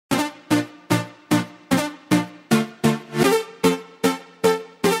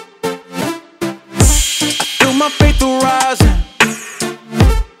my faith arising.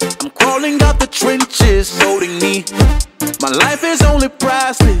 I'm crawling out the trenches, holding me. My life is only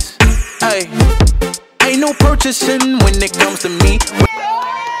priceless. Ay, ain't no purchasing when it comes to me.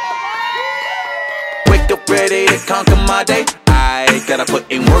 Wake up ready to conquer my day. I gotta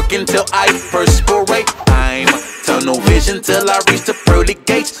put in work until I perspirate. I'm tunnel vision till I reach the pearly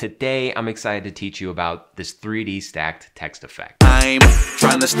gates. Today, I'm excited to teach you about this 3D stacked text effect. I'm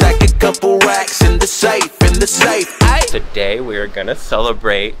trying to stack a couple racks in the safe, Aye. Today, we are gonna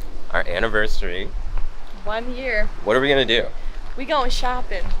celebrate our anniversary. 1 year. What are we gonna do? We going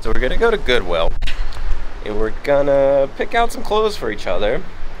shopping. So we're gonna go to Goodwill, and we're gonna pick out some clothes for each other, and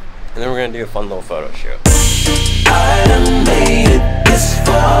then we're gonna do a fun little photo shoot. I done made it this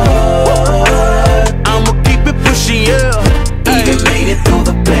far. I'ma keep it pushing, yeah. Even made it through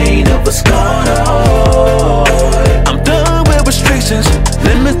the pain of a scar. I'm done with restrictions.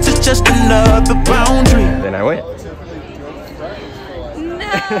 Limits is just another boundary. Then I win. No.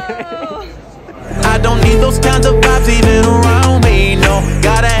 I don't need those kinds of vibes even around me. No,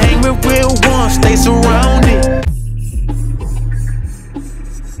 gotta hang with real ones, stay surrounded.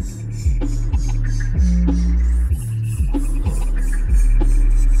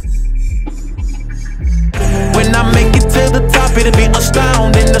 When I make it to the top, it'll be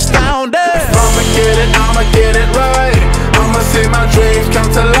astounding. If I'ma get it right. I'ma see my dreams come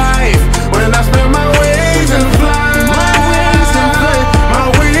to life. When I spend my wings and fly. My wings and fly. My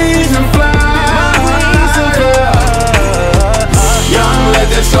wings and fly. My wings and fly. Young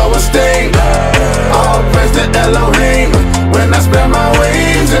legend, so a sting. All praise to Elohim. When I spread my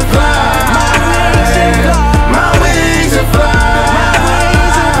wings and fly. My wings and fly.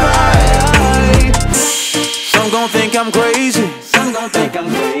 Some gon' think I'm crazy. Some gon' think I'm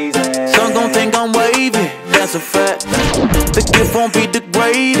crazy. Some gon' think I'm wavy. That's a fact. The gift won't be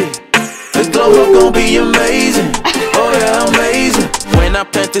degraded. The glow up gon' be amazing. Oh yeah, amazing. When I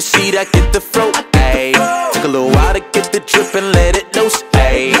plant the seed, I get the fruit. Ayy, took a little while to get the drip and let it loose.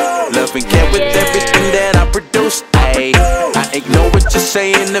 Ayy, love and care with everything that I produce. Ayy, I ignore what you're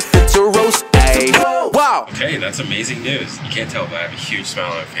saying if it's a roast. Ayy, wow. Okay, that's amazing news. You can't tell, but I have a huge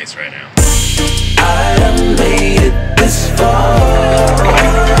smile on my face right now. I done made it this far.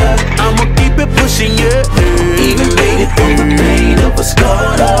 I'ma keep it pushing, yeah. Even made it through the pain of a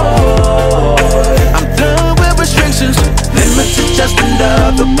scar. I'm done with restrictions. Limits are just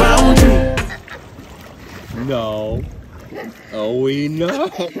another boundary. No. Oh, we know.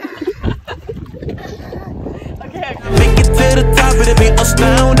 Okay. Make it to the top, it'll be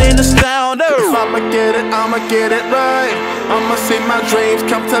astounding. If I'ma get it right. I'ma see my dreams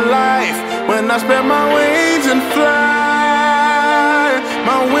come to life. When I spread my wings and fly.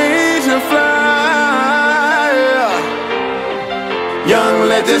 My wings and fly. Young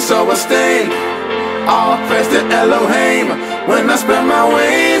legend, so a sting. All praise to Elohim. When I spread my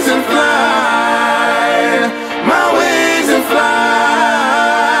wings and fly. My wings and fly.